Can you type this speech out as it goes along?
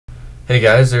Hey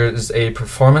guys, there's a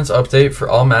performance update for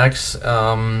all Macs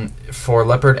for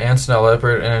Leopard and Snow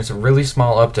Leopard, and it's a really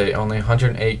small update, only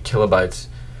 108 kilobytes.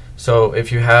 So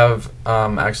if you have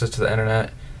access to the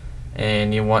internet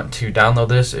and you want to download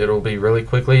this, it'll be really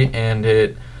quickly, and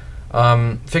it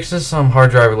fixes some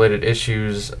hard drive related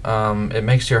issues. It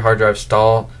makes your hard drive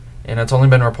stall, and it's only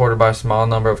been reported by a small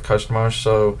number of customers,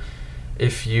 so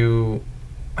if you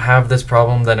have this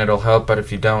problem, then it'll help, but if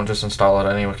you don't, just install it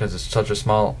anyway because it's such a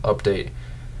small update.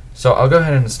 So I'll go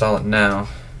ahead and install it now,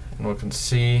 and we can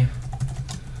see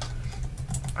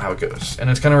how it goes. And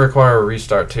it's going to require a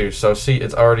restart too, so see,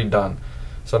 it's already done.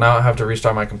 So now I have to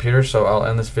restart my computer, so I'll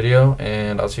end this video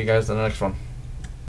and I'll see you guys in the next one.